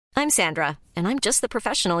I'm Sandra, and I'm just the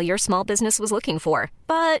professional your small business was looking for.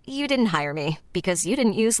 But you didn't hire me because you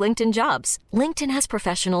didn't use LinkedIn Jobs. LinkedIn has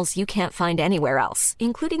professionals you can't find anywhere else,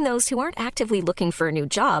 including those who aren't actively looking for a new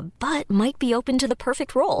job, but might be open to the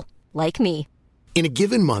perfect role, like me. In a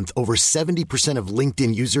given month, over 70% of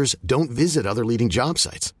LinkedIn users don't visit other leading job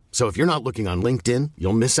sites. So if you're not looking on LinkedIn,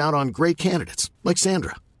 you'll miss out on great candidates like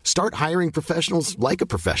Sandra. Start hiring professionals like a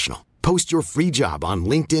professional. Post your free job on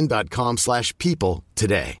linkedin.com/people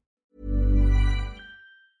today.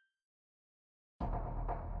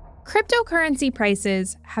 Cryptocurrency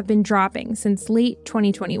prices have been dropping since late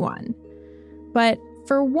 2021. But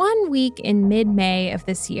for 1 week in mid-May of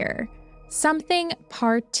this year, something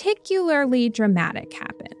particularly dramatic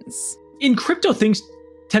happens. In crypto, things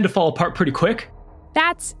tend to fall apart pretty quick.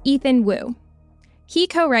 That's Ethan Wu. He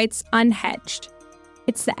co-writes Unhedged.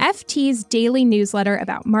 It's the FT's daily newsletter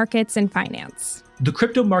about markets and finance. The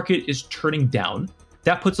crypto market is turning down.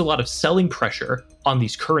 That puts a lot of selling pressure on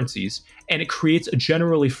these currencies, and it creates a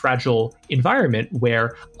generally fragile environment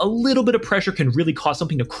where a little bit of pressure can really cause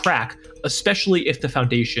something to crack, especially if the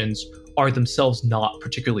foundations are themselves not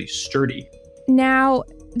particularly sturdy. Now,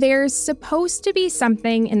 there's supposed to be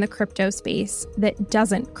something in the crypto space that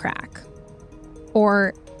doesn't crack.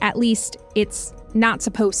 Or at least it's not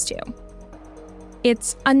supposed to.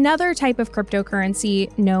 It's another type of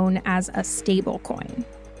cryptocurrency known as a stablecoin.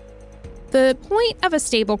 The point of a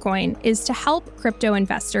stablecoin is to help crypto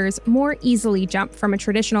investors more easily jump from a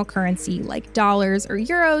traditional currency like dollars or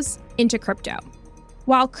euros into crypto.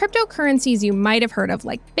 While cryptocurrencies you might have heard of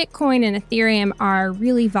like Bitcoin and Ethereum are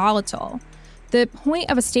really volatile, the point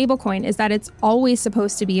of a stablecoin is that it's always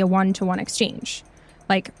supposed to be a one-to-one exchange.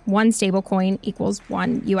 Like one stablecoin equals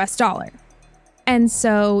 $1 US. And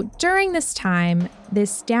so during this time,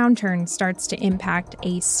 this downturn starts to impact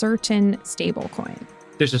a certain stablecoin.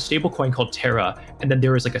 There's a stablecoin called Terra, and then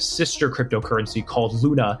there is like a sister cryptocurrency called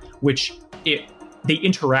Luna, which they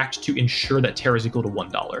interact to ensure that Terra is equal to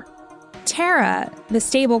 $1. Terra, the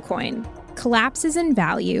stablecoin, collapses in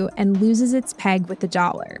value and loses its peg with the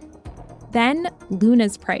dollar. Then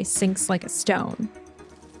Luna's price sinks like a stone.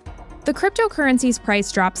 The cryptocurrency's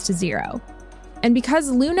price drops to zero. And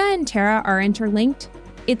because Luna and Terra are interlinked,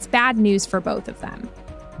 it's bad news for both of them.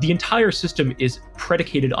 The entire system is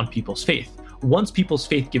predicated on people's faith. Once people's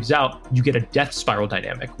faith gives out, you get a death spiral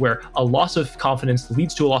dynamic where a loss of confidence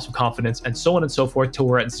leads to a loss of confidence and so on and so forth till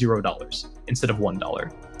we're at $0 instead of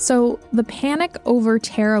 $1. So the panic over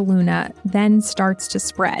Terra Luna then starts to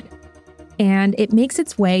spread. And it makes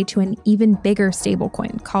its way to an even bigger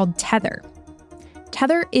stablecoin called Tether.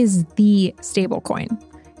 Tether is the stablecoin.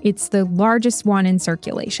 It's the largest one in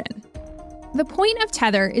circulation. The point of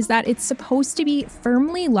Tether is that it's supposed to be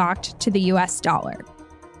firmly locked to the US dollar.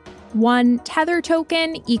 One Tether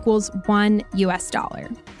token equals $1 US.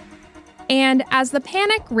 And as the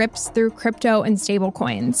panic rips through crypto and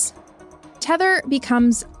stablecoins, Tether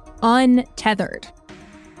becomes untethered.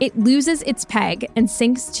 It loses its peg and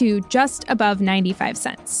sinks to just above 95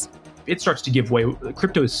 cents. It starts to give way.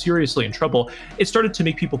 Crypto is seriously in trouble. It started to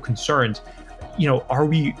make people concerned. Are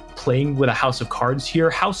we playing with a house of cards here?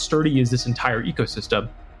 How sturdy is this entire ecosystem?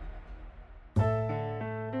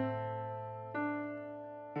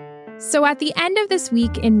 So at the end of this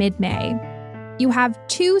week in mid-May, you have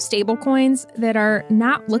two stablecoins that are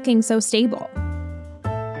not looking so stable.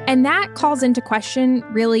 And that calls into question,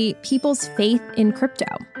 really, people's faith in crypto.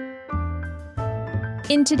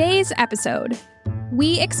 In today's episode,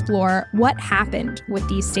 we explore what happened with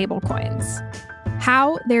these stablecoins,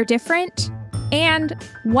 how they're different, and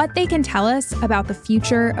what they can tell us about the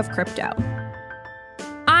future of crypto.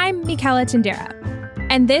 I'm Michela Tindera,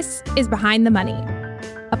 and this is Behind the Money,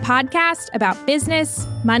 a podcast about business,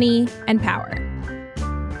 money, and power.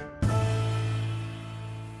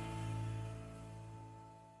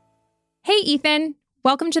 Hey, Ethan.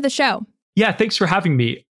 Welcome to the show. Yeah, thanks for having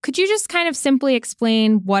me. Could you just kind of simply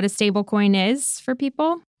explain what a stablecoin is for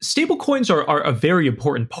people? Stablecoins are a very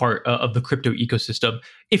important part of the crypto ecosystem.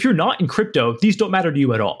 If you're not in crypto, these don't matter to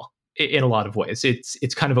you at all in a lot of ways.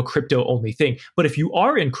 It's kind of a crypto-only thing. But if you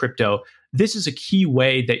are in crypto, this is a key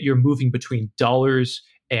way that you're moving between dollars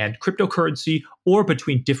and cryptocurrency or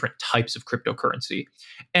between different types of cryptocurrency.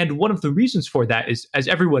 And one of the reasons for that is, as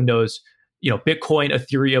everyone knows, Bitcoin,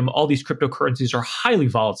 Ethereum, all these cryptocurrencies are highly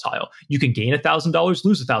volatile. You can gain $1,000,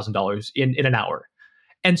 lose $1,000 in an hour.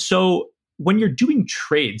 And so when you're doing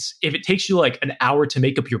trades, if it takes you like an hour to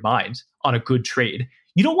make up your mind on a good trade,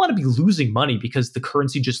 you don't want to be losing money because the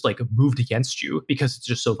currency just like moved against you because it's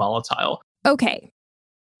just so volatile. Okay.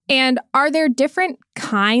 And are there different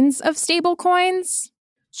kinds of stable coins?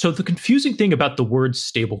 So the confusing thing about the word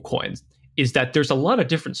stablecoins is that there's a lot of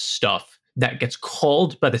different stuff that gets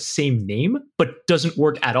called by the same name, but doesn't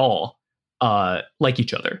work at all like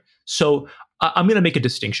each other. So I'm going to make a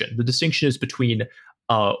distinction. The distinction is between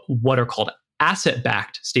what are called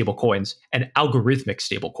asset-backed stablecoins and algorithmic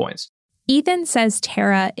stablecoins. Ethan says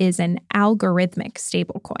Terra is an algorithmic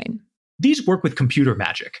stablecoin. These work with computer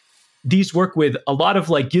magic. These work with a lot of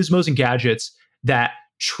like gizmos and gadgets that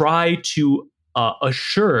try to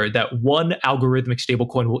assure that one algorithmic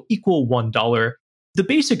stablecoin will equal $1. The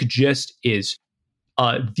basic gist is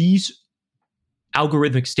these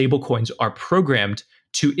algorithmic stablecoins are programmed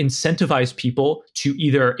to incentivize people to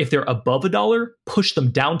either, if they're above $1, push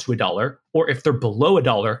them down to $1, or if they're below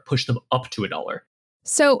 $1, push them up to $1.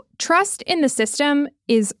 So trust in the system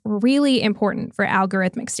is really important for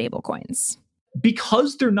algorithmic stablecoins.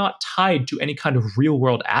 Because they're not tied to any kind of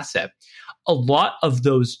real-world asset, a lot of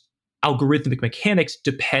those algorithmic mechanics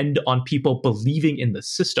depend on people believing in the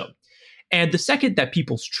system. And the second that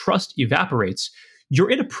people's trust evaporates, you're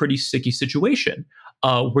in a pretty sticky situation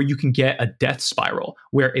where you can get a death spiral,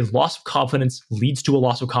 where a loss of confidence leads to a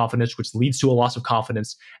loss of confidence, which leads to a loss of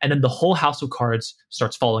confidence, and then the whole house of cards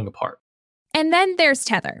starts falling apart. And then there's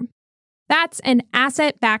Tether. That's an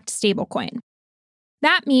asset-backed stablecoin.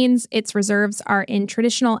 That means its reserves are in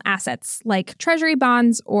traditional assets like treasury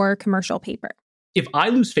bonds or commercial paper. If I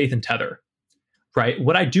lose faith in Tether, right,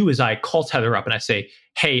 what I do is I call Tether up and I say,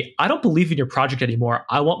 hey, I don't believe in your project anymore.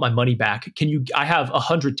 I want my money back. I have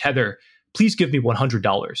 100 Tether. Please give me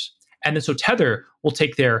 $100. And then so Tether will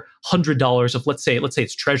take their $100 of, let's say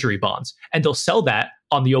it's treasury bonds, and they'll sell that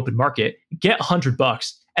on the open market, get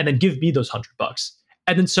 $100, and then give me those $100.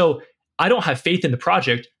 And then so I don't have faith in the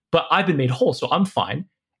project, but I've been made whole, so I'm fine.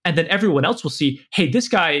 And then everyone else will see, hey, this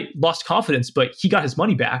guy lost confidence, but he got his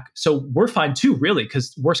money back. So we're fine too, really,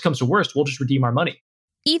 because worst comes to worst, we'll just redeem our money.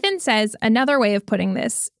 Ethan says another way of putting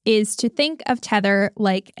this is to think of Tether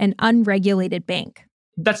like an unregulated bank.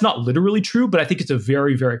 That's not literally true, but I think it's a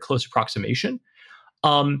very, very close approximation.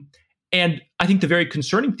 And I think the very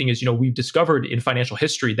concerning thing is, we've discovered in financial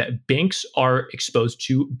history that banks are exposed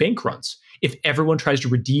to bank runs. If everyone tries to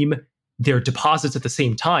redeem their deposits at the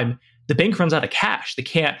same time, the bank runs out of cash. They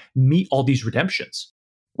can't meet all these redemptions.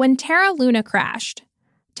 When Terra Luna crashed,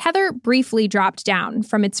 Tether briefly dropped down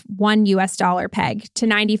from its $1 peg to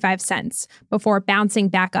 95 cents before bouncing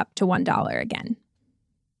back up to $1 again.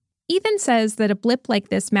 Ethan says that a blip like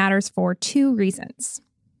this matters for two reasons.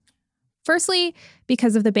 Firstly,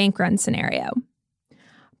 because of the bank run scenario,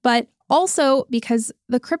 but also because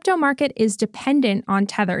the crypto market is dependent on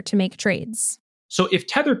Tether to make trades. So if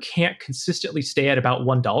Tether can't consistently stay at about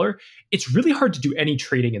 $1, it's really hard to do any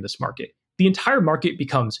trading in this market. The entire market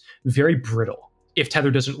becomes very brittle if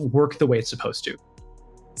Tether doesn't work the way it's supposed to.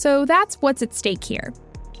 So that's what's at stake here.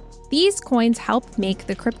 These coins help make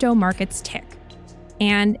the crypto markets tick.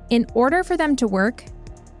 And in order for them to work,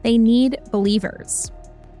 they need believers.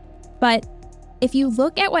 But if you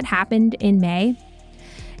look at what happened in May,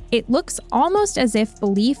 it looks almost as if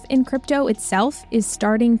belief in crypto itself is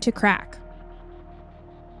starting to crack.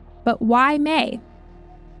 But why May?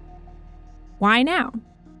 Why now?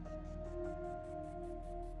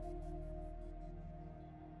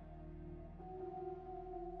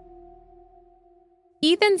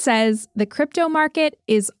 Ethan says the crypto market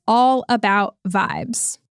is all about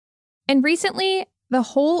vibes. And recently, the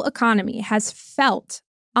whole economy has felt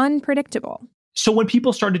unpredictable. So when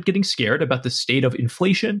people started getting scared about the state of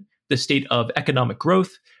inflation, the state of economic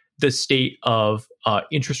growth, the state of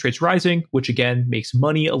interest rates rising, which again makes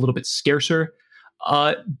money a little bit scarcer,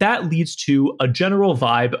 that leads to a general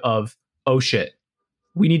vibe of, oh shit,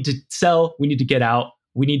 we need to sell, we need to get out,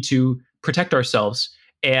 we need to protect ourselves.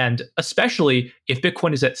 And especially if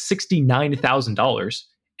Bitcoin is at $69,000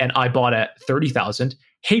 and I bought at $30,000,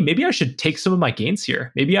 hey, maybe I should take some of my gains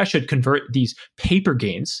here. Maybe I should convert these paper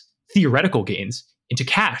gains, theoretical gains, into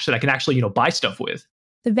cash that I can actually, buy stuff with.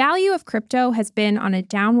 The value of crypto has been on a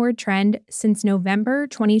downward trend since November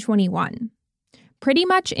 2021, pretty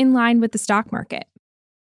much in line with the stock market.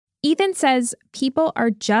 Ethan says people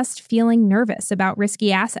are just feeling nervous about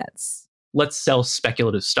risky assets. Let's sell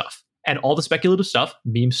speculative stuff. And all the speculative stuff,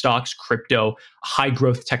 meme stocks, crypto, high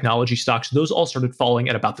growth technology stocks, those all started falling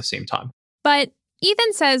at about the same time. But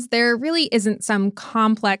Ethan says there really isn't some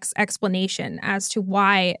complex explanation as to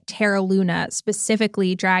why Terra Luna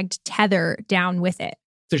specifically dragged Tether down with it.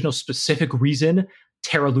 There's no specific reason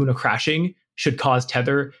Terra Luna crashing should cause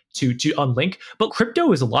Tether to unlink. But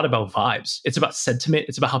crypto is a lot about vibes. It's about sentiment.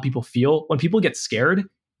 It's about how people feel. When people get scared,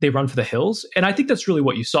 they run for the hills. And I think that's really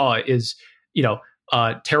what you saw is,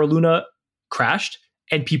 Terra Luna crashed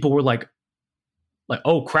and people were like, like,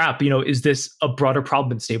 oh crap, is this a broader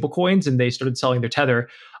problem in stablecoins? And they started selling their Tether.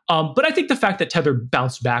 But I think the fact that Tether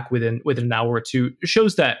bounced back within an hour or two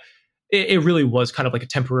shows that it really was kind of like a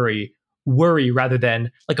temporary worry rather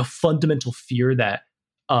than like a fundamental fear that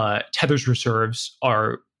Tether's reserves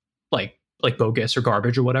are like bogus or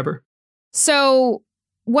garbage or whatever. So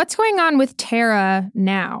what's going on with Terra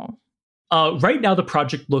now? Right now, the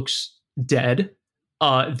project looks dead.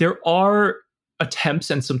 There are attempts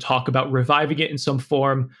and some talk about reviving it in some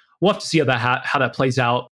form. We'll have to see how that plays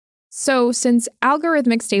out. So since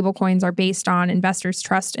algorithmic stablecoins are based on investors'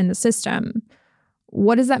 trust in the system,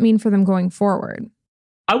 what does that mean for them going forward?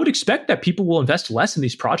 I would expect that people will invest less in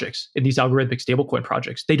these projects, in these algorithmic stablecoin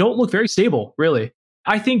projects. They don't look very stable, really.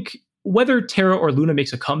 I think whether Terra or Luna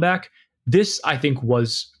makes a comeback, this, I think,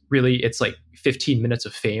 was really, it's like 15 minutes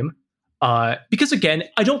of fame. Because again,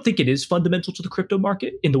 I don't think it is fundamental to the crypto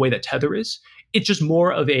market in the way that Tether is. It's just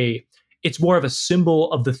more of a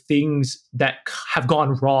symbol of the things that have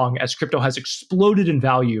gone wrong as crypto has exploded in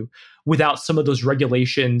value without some of those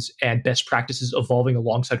regulations and best practices evolving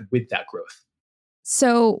alongside with that growth.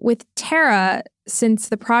 So with Terra, since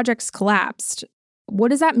the project's collapsed, what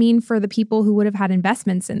does that mean for the people who would have had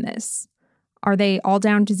investments in this? Are they all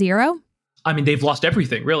down to zero? I mean, they've lost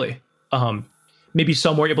everything, really. Maybe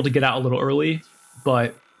some were able to get out a little early,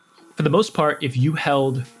 but for the most part, if you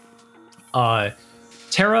held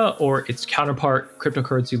Terra or its counterpart,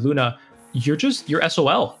 cryptocurrency Luna, you're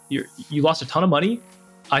SOL. You lost a ton of money.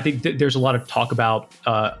 I think there's a lot of talk about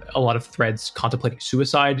a lot of threads contemplating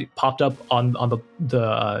suicide popped up on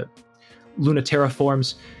the Luna Terra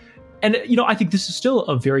forums. And, I think this is still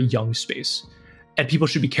a very young space. And people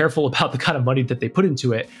should be careful about the kind of money that they put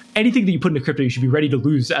into it. Anything that you put into crypto, you should be ready to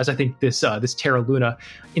lose, as I think this Terra Luna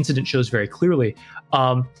incident shows very clearly.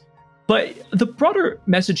 But the broader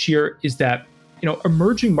message here is that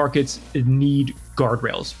emerging markets need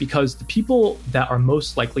guardrails because the people that are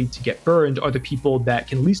most likely to get burned are the people that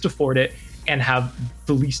can least afford it and have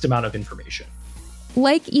the least amount of information.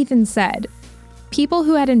 Like Ethan said, people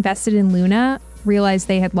who had invested in Luna realized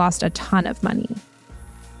they had lost a ton of money.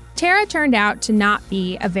 Terra turned out to not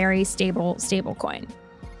be a very stable stablecoin,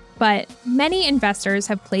 but many investors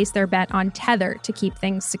have placed their bet on Tether to keep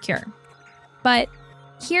things secure. But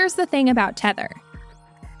here's the thing about Tether.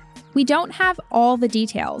 We don't have all the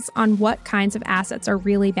details on what kinds of assets are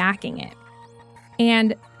really backing it.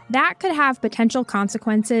 And that could have potential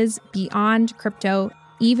consequences beyond crypto,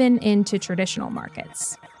 even into traditional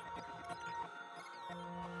markets.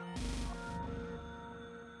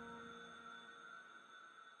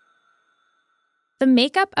 The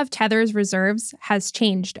makeup of Tether's reserves has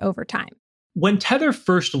changed over time. When Tether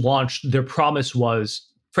first launched, their promise was,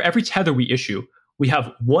 for every Tether we issue, we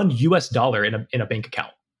have $1 in a bank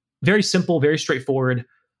account. Very simple, very straightforward.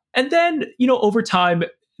 And then, over time,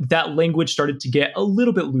 that language started to get a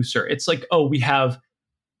little bit looser. It's like,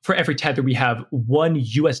 for every Tether, we have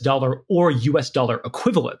 $1 or US dollar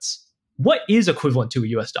equivalents. What is equivalent to a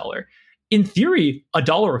US dollar? In theory, a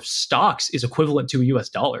dollar of stocks is equivalent to a US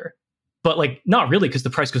dollar. But not really, because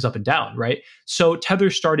the price goes up and down, right? So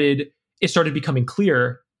Tether started becoming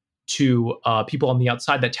clear to people on the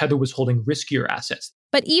outside that Tether was holding riskier assets.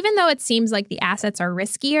 But even though it seems like the assets are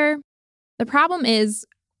riskier, the problem is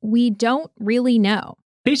we don't really know.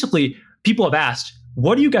 Basically, people have asked,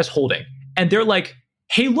 what are you guys holding? And they're like,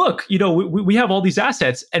 hey, look, we have all these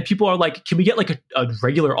assets. And people are like, can we get a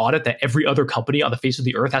regular audit that every other company on the face of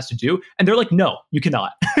the earth has to do? And they're like, no, you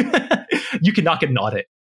cannot. You cannot get an audit.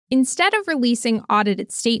 Instead of releasing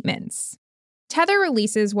audited statements, Tether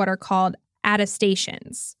releases what are called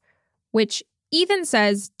attestations, which Ethan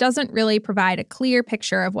says doesn't really provide a clear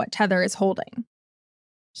picture of what Tether is holding.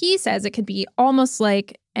 He says it could be almost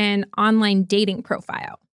like an online dating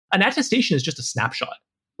profile. An attestation is just a snapshot,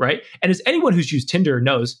 right? And as anyone who's used Tinder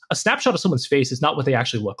knows, a snapshot of someone's face is not what they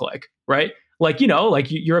actually look like, right?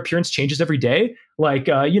 Your appearance changes every day.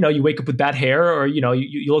 You wake up with bad hair or,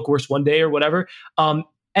 you look worse one day or whatever.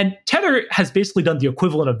 And Tether has basically done the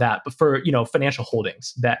equivalent of that, but for, financial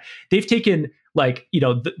holdings, that they've taken a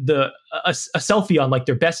selfie on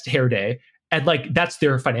their best hair day. And that's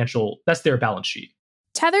their balance sheet.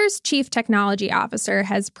 Tether's chief technology officer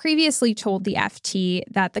has previously told the FT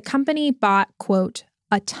that the company bought, quote,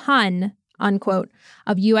 a ton, unquote,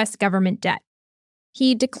 of U.S. government debt.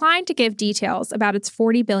 He declined to give details about its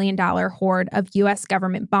 $40 billion hoard of U.S.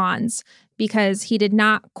 government bonds because he did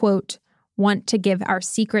not, quote, want to give our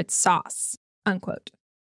secret sauce, unquote.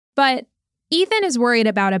 But Ethan is worried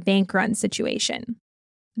about a bank run situation.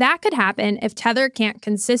 That could happen if Tether can't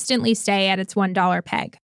consistently stay at its $1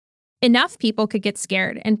 peg. Enough people could get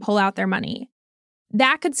scared and pull out their money.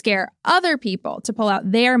 That could scare other people to pull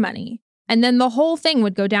out their money, and then the whole thing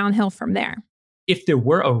would go downhill from there. If there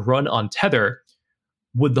were a run on Tether,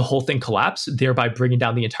 would the whole thing collapse, thereby bringing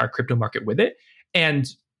down the entire crypto market with it? And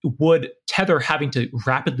would Tether having to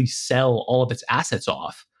rapidly sell all of its assets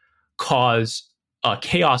off cause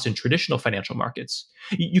chaos in traditional financial markets?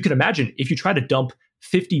 You can imagine if you try to dump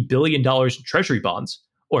 $50 billion in treasury bonds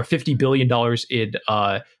or $50 billion in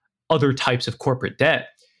other types of corporate debt,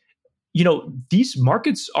 these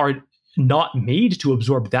markets are not made to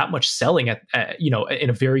absorb that much selling in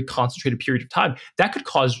a very concentrated period of time. That could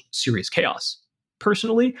cause serious chaos.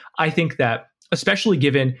 Personally, I think that, especially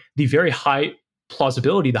given the very high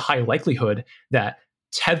plausibility, the high likelihood that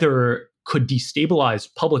Tether could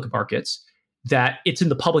destabilize public markets, that it's in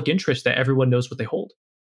the public interest that everyone knows what they hold.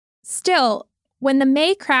 Still, when the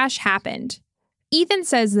May crash happened, Ethan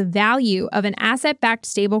says the value of an asset-backed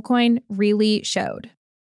stablecoin really showed.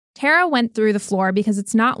 Terra went through the floor because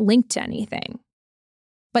it's not linked to anything.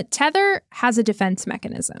 But Tether has a defense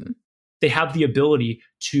mechanism. They have the ability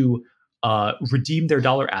to redeem their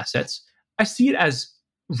dollar assets. I see it as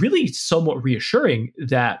really somewhat reassuring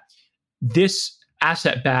that this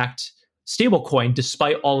asset-backed stablecoin,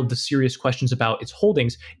 despite all of the serious questions about its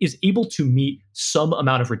holdings, is able to meet some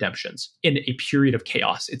amount of redemptions in a period of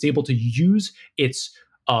chaos. It's able to use its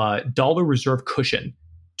dollar reserve cushion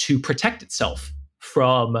to protect itself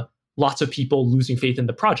from lots of people losing faith in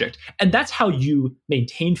the project. And that's how you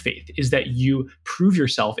maintain faith, is that you prove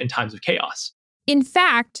yourself in times of chaos. In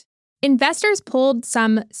fact, investors pulled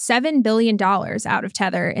some $7 billion out of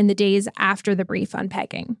Tether in the days after the brief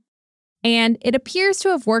unpegging. And it appears to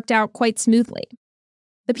have worked out quite smoothly.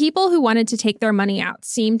 The people who wanted to take their money out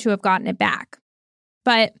seem to have gotten it back.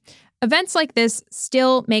 But events like this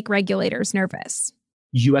still make regulators nervous.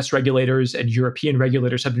 US regulators and European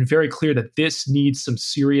regulators have been very clear that this needs some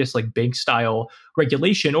serious bank-style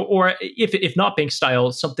regulation, or if not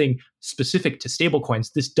bank-style, something specific to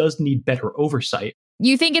stablecoins. This does need better oversight.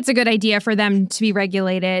 You think it's a good idea for them to be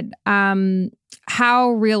regulated. How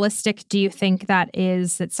realistic do you think that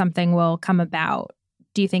is, that something will come about?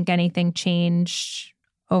 Do you think anything changed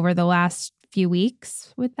over the last few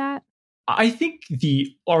weeks with that? I think the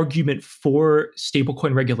argument for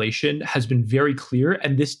stablecoin regulation has been very clear,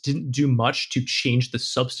 and this didn't do much to change the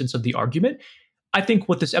substance of the argument. I think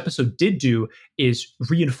what this episode did do is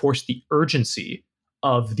reinforce the urgency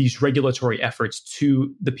of these regulatory efforts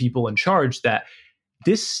to the people in charge, that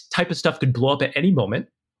this type of stuff could blow up at any moment.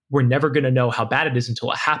 We're never going to know how bad it is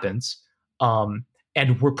until it happens.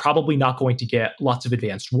 And we're probably not going to get lots of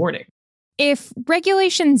advanced warning. If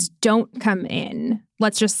regulations don't come in,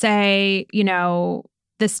 let's just say,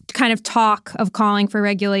 this kind of talk of calling for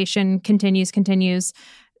regulation continues,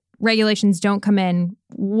 regulations don't come in,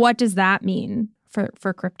 what does that mean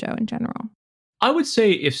for crypto in general? I would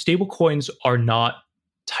say if stablecoins are not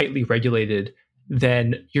tightly regulated,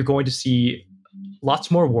 then you're going to see lots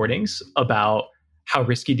more warnings about how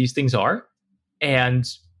risky these things are. And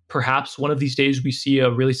perhaps one of these days we see a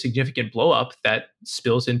really significant blow up that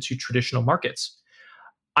spills into traditional markets.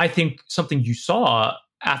 I think something you saw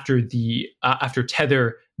after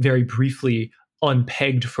Tether very briefly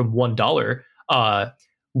unpegged from $1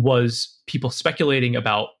 was people speculating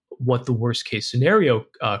about what the worst case scenario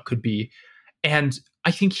could be. And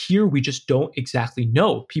I think here we just don't exactly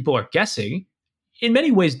know. People are guessing. In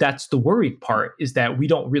many ways, that's the worrying part, is that we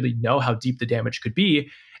don't really know how deep the damage could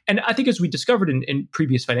be. And I think, as we discovered in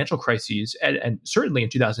previous financial crises, and certainly in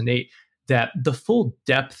 2008, that the full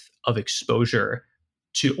depth of exposure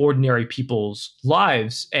to ordinary people's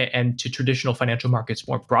lives and to traditional financial markets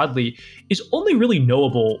more broadly is only really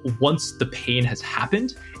knowable once the pain has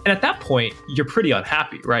happened. And at that point, you're pretty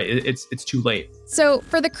unhappy, right? It's too late. So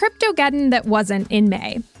for the Cryptogeddon that wasn't in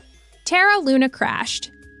May, Terra Luna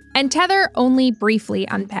crashed, and Tether only briefly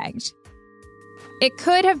unpegged. It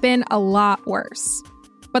could have been a lot worse.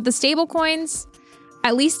 But the stablecoins,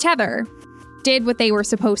 at least Tether, did what they were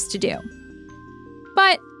supposed to do.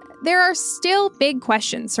 But there are still big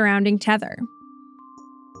questions surrounding Tether.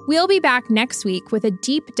 We'll be back next week with a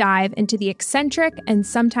deep dive into the eccentric and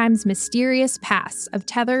sometimes mysterious pasts of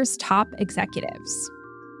Tether's top executives.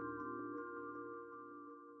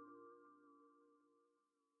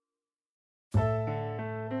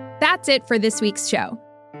 That's it for this week's show.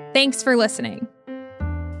 Thanks for listening.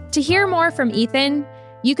 To hear more from Ethan,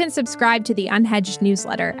 you can subscribe to the Unhedged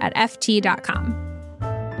newsletter at ft.com.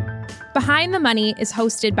 Behind the Money is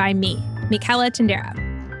hosted by me, Michela Tindera.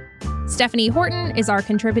 Stephanie Horton is our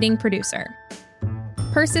contributing producer.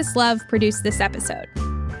 Persis Love produced this episode.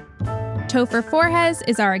 Topher Forges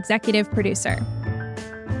is our executive producer.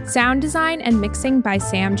 Sound design and mixing by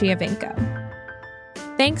Sam Giovinco.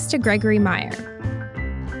 Thanks to Gregory Meyer.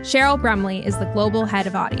 Cheryl Brumley is the global head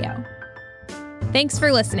of audio. Thanks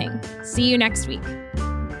for listening. See you next week.